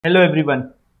Hello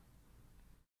everyone,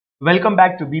 welcome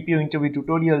back to BPO interview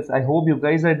tutorials. I hope you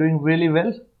guys are doing really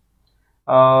well.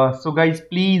 So guys,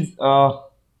 please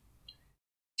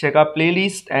check our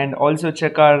playlist and also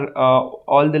check our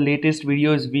all the latest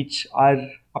videos which are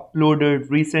uploaded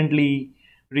recently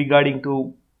regarding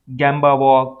to Gamba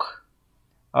walk,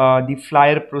 the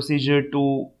flyer procedure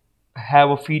to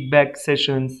have a feedback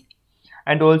sessions,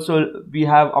 and also we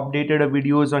have updated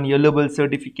videos on yellow belt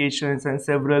certifications and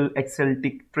several Excel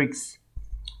tricks.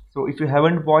 So if you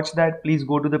haven't watched that, please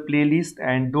go to the playlist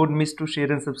and don't miss to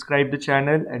share and subscribe the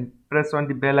channel and press on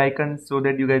the bell icon so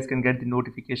that you guys can get the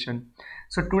notification.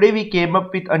 So today we came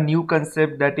up with a new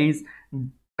concept, that is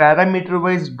parameter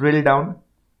wise drill down.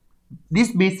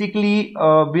 This basically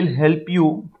will help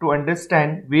you to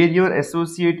understand where your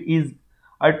associate is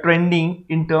trending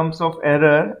in terms of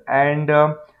error, and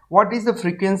what is the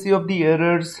frequency of the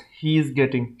errors he is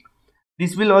getting.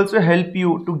 This will also help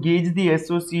you to gauge the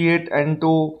associate and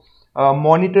to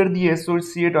monitor the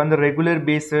associate on the regular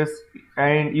basis,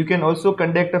 and you can also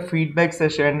conduct a feedback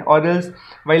session, or else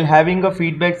while having a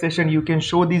feedback session you can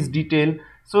show this detail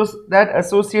so that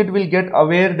associate will get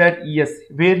aware that yes,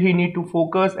 where he need to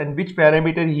focus and which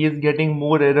parameter he is getting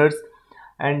more errors,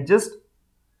 and just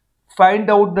find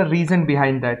out the reason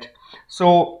behind that.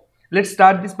 So let's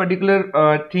start this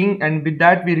particular thing, and with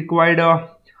that we required a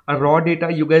raw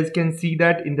data. You guys can see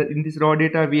that in this raw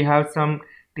data we have some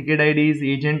ticket IDs,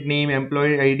 agent name,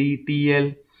 employee ID,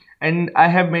 TL, and I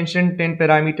have mentioned 10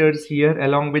 parameters here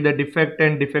along with the defect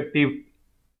and defect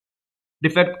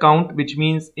count, which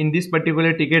means in this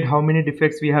particular ticket how many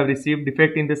defects we have received.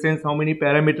 Defect in the sense how many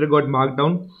parameter got marked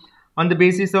down. On the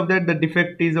basis of that, the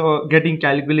defect is getting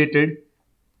calculated.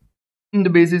 In the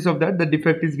basis of that, the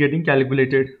defect is getting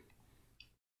calculated.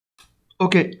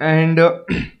 Okay, and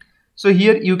so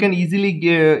here you can easily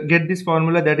get this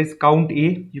formula, that is count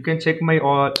A. You can check my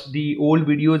the old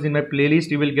videos in my playlist.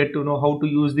 You will get to know how to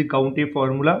use the count A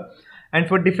formula. And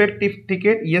for defective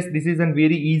ticket, yes, this is a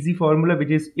very easy formula, which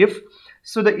is if.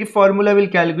 So the if formula will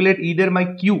calculate either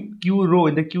my q row.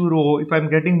 In the q row, if I'm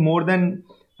getting more than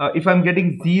if I'm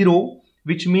getting 0,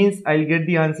 which means I'll get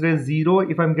the answer as 0.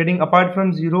 If I'm getting apart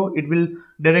from 0, it will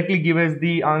directly give us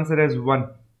the answer as 1.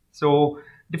 So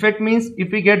defect means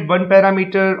if we get one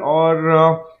parameter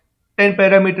or 10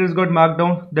 parameters got marked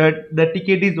down, that the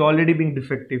ticket is already being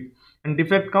defective. And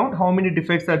defect count, how many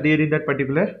defects are there in that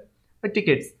particular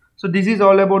tickets. So this is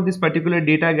all about this particular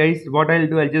data, guys. What I'll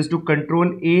do, I'll just do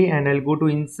Control A and I'll go to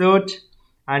insert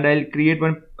and I'll create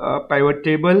one pivot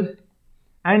table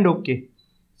and okay.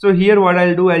 So here what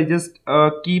I'll do, I'll just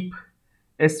keep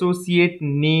associate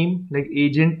name, like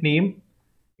agent name,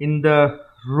 in the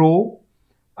row.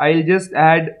 I'll just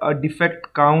add a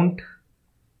defect count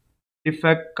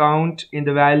in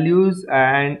the values,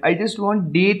 and I just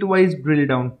want date wise drill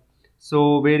down.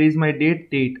 So where is my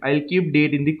date? I'll keep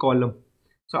date in the column.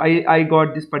 So I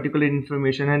got this particular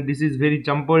information, and this is very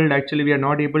jumbled. Actually we are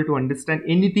not able to understand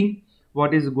anything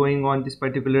what is going on this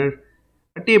particular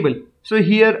table. So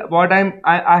here what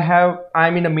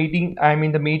I'm in the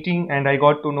meeting and I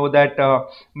got to know that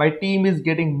my team is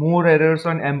getting more errors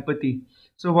on empathy.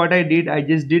 So what I did, I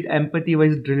just did empathy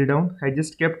wise drill down. I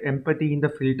just kept empathy in the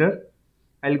filter.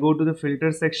 I'll go to the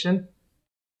filter section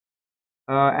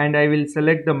and I will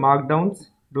select the markdowns,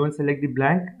 don't select the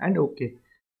blank, and okay.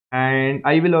 And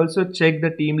I will also check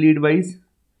the team lead wise.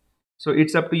 So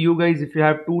it's up to you guys. If you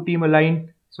have two team aligned,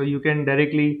 so you can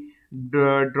directly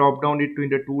drop down it to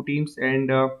the two teams,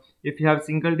 and if you have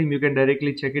single team, you can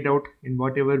directly check it out in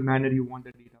whatever manner you want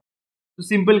the data. So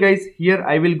simple, guys. Here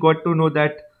I will got to know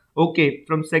that okay,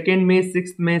 from 2nd May,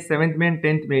 6th May, 7th May and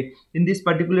 10th May, in these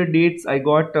particular dates I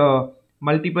got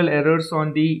multiple errors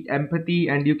on the empathy,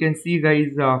 and you can see,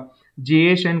 guys,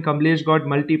 Jayesh and Kamlesh got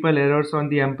multiple errors on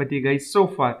the empathy, guys, so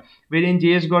far, wherein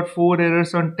Jayesh got 4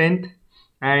 errors on 10th,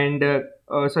 and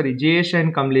Jayesh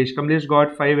and Kamlesh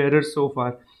got 5 errors so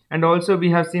far. And also we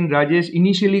have seen Rajesh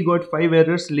initially got 5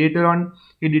 errors, later on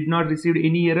he did not receive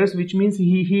any errors, which means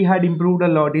he had improved a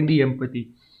lot in the empathy.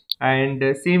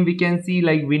 And same we can see,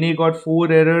 like Vinay got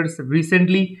 4 errors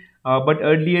recently, but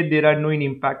earlier there are no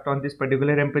impact on this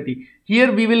particular empathy.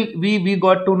 Here we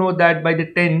got to know that by the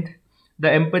 10th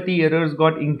the empathy errors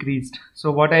got increased.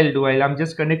 So what I'll do, I'm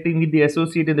just connecting with the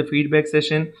associate in the feedback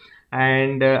session,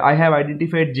 and I have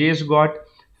identified Jayesh got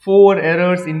 4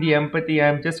 errors in the empathy.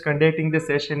 I'm just conducting the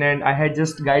session and I had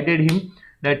just guided him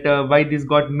that why this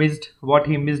got missed, what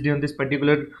he missed on this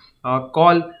particular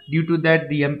call. Due to that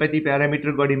the empathy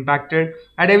parameter got impacted,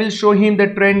 and I will show him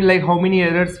the trend, like how many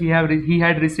errors he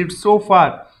had received so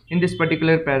far in this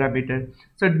particular parameter.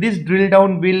 So this drill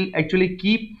down will actually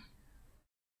keep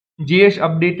JS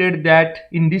updated that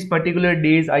in this particular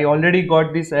days I already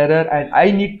got this error and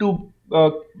I need to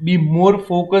be more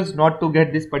focused not to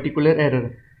get this particular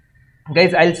error.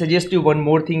 Guys, I'll suggest you one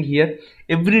more thing here.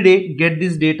 Every day get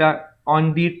this data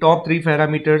on the top three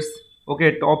parameters.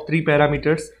 Okay, top three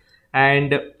parameters,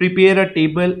 and prepare a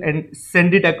table and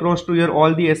send it across to your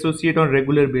all the associate on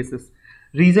regular basis.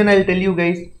 Reason I'll tell you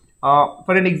guys.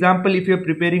 For an example, if you're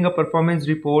preparing a performance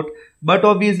report, but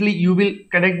obviously you will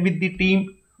connect with the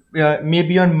team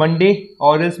maybe on Monday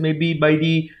or else maybe by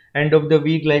the end of the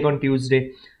week, like on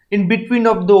Tuesday. In between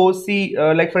of those, see,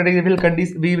 like for example,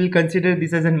 we will consider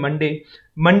this as a Monday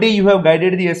you have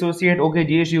guided the associate. Okay,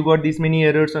 JS, you got this many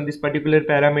errors on this particular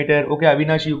parameter. Okay,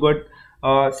 Avinash, you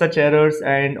got such errors,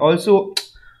 and also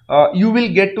you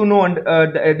will get to know, and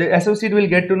the associate will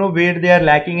get to know where they are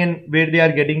lacking and where they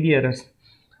are getting the errors.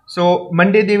 So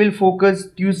Monday they will focus,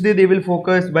 Tuesday they will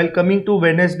focus, while coming to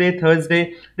Wednesday,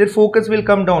 Thursday, their focus will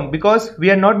come down because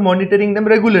we are not monitoring them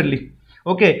regularly.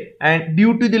 Okay, and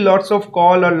due to the lots of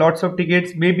call or lots of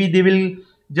tickets, maybe they will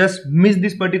just miss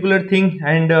this particular thing,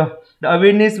 and the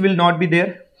awareness will not be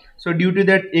there. So due to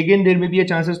that, again there may be a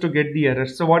chances to get the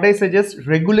errors. So what I suggest,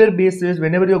 regular basis,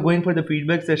 whenever you're going for the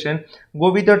feedback session,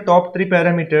 go with your top three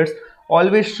parameters.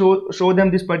 Always show them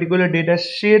this particular data.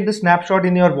 Share the snapshot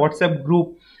in your WhatsApp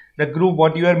group, the group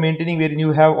what you are maintaining, wherein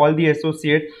you have all the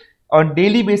associate. On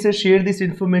daily basis, share this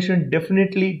information.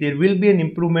 Definitely there will be an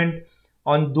improvement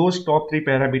on those top three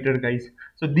parameter, guys.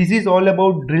 So this is all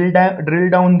about drill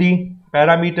down the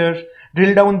parameter,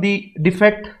 drill down the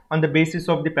defect on the basis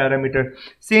of the parameter.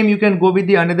 Same you can go with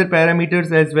the another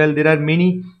parameters as well. There are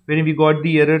many wherein we got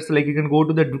the errors. Like you can go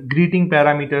to the greeting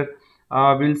parameter.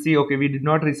 We'll see, okay, we did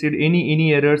not receive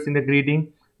any errors in the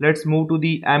greeting. Let's move to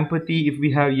the empathy. If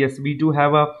we have, yes, we do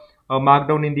have a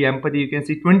markdown in the empathy. You can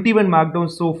see 21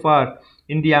 markdowns so far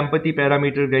in the empathy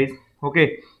parameter, guys.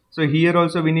 Okay, so here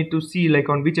also we need to see like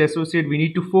on which associate we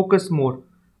need to focus more.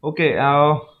 Okay,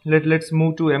 let's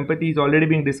move to empathy. Is already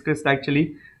being discussed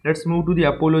actually. Let's move to the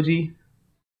apology.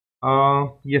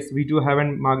 Yes, we do have a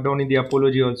markdown in the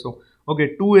apology also.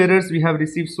 Okay, 2 errors we have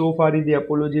received so far in the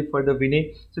apology for the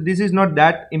Vinay. So this is not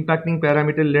that impacting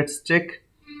parameter. Let's check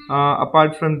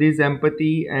apart from this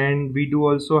empathy, and we do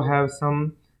also have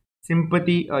some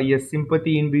sympathy. Yes,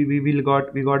 sympathy in we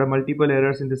got a multiple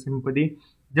errors in the sympathy.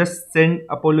 Just send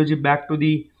apology back to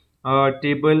the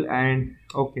table, and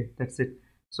okay, that's it.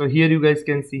 So here you guys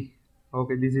can see,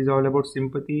 okay, this is all about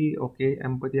sympathy. Okay,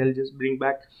 empathy I'll just bring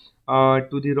back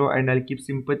to the row, and I'll keep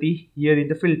sympathy here in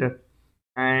the filter,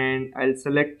 and I'll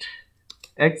select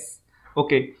X.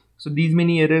 Okay, so these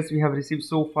many errors we have received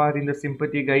so far in the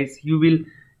sympathy, guys. You will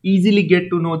easily get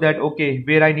to know that, okay,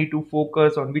 where I need to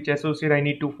focus, on which associate I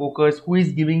need to focus, who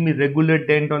is giving me regular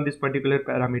dent on this particular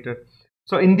parameter.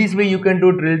 So in this way you can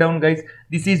do drill down, guys.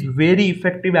 This is very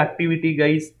effective activity,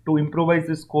 guys, to improvise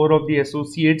the score of the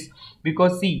associates,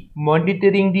 because see,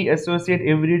 monitoring the associate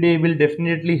every day will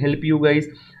definitely help you guys,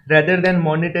 rather than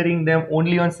monitoring them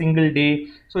only on single day.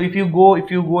 So if you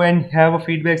go and have a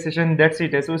feedback session, that's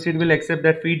it, associate will accept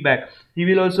that feedback, he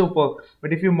will also work.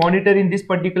 But if you monitor in this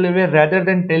particular way, rather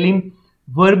than telling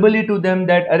verbally to them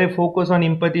that array focus on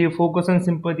empathy, focus on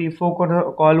sympathy, focus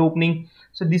on call opening,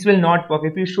 so this will not work.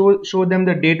 If you show them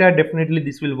the data, definitely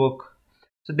this will work.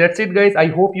 So that's it, guys. I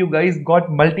hope you guys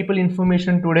got multiple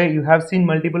information today. You have seen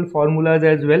multiple formulas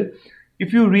as well.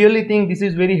 If you really think this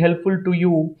is very helpful to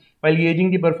you while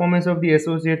gauging the performance of the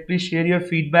associate, please share your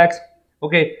feedbacks.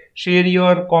 Okay, share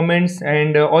your comments,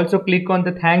 and also click on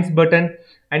the thanks button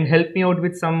and help me out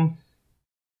with some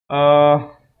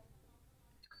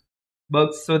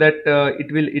bugs, so that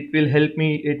it will help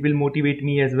me, it will motivate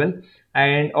me as well.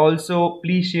 And also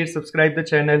please share, subscribe the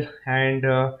channel, and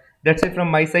that's it from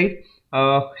my side.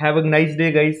 Have a nice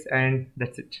day, guys, and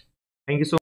that's it. Thank you so much.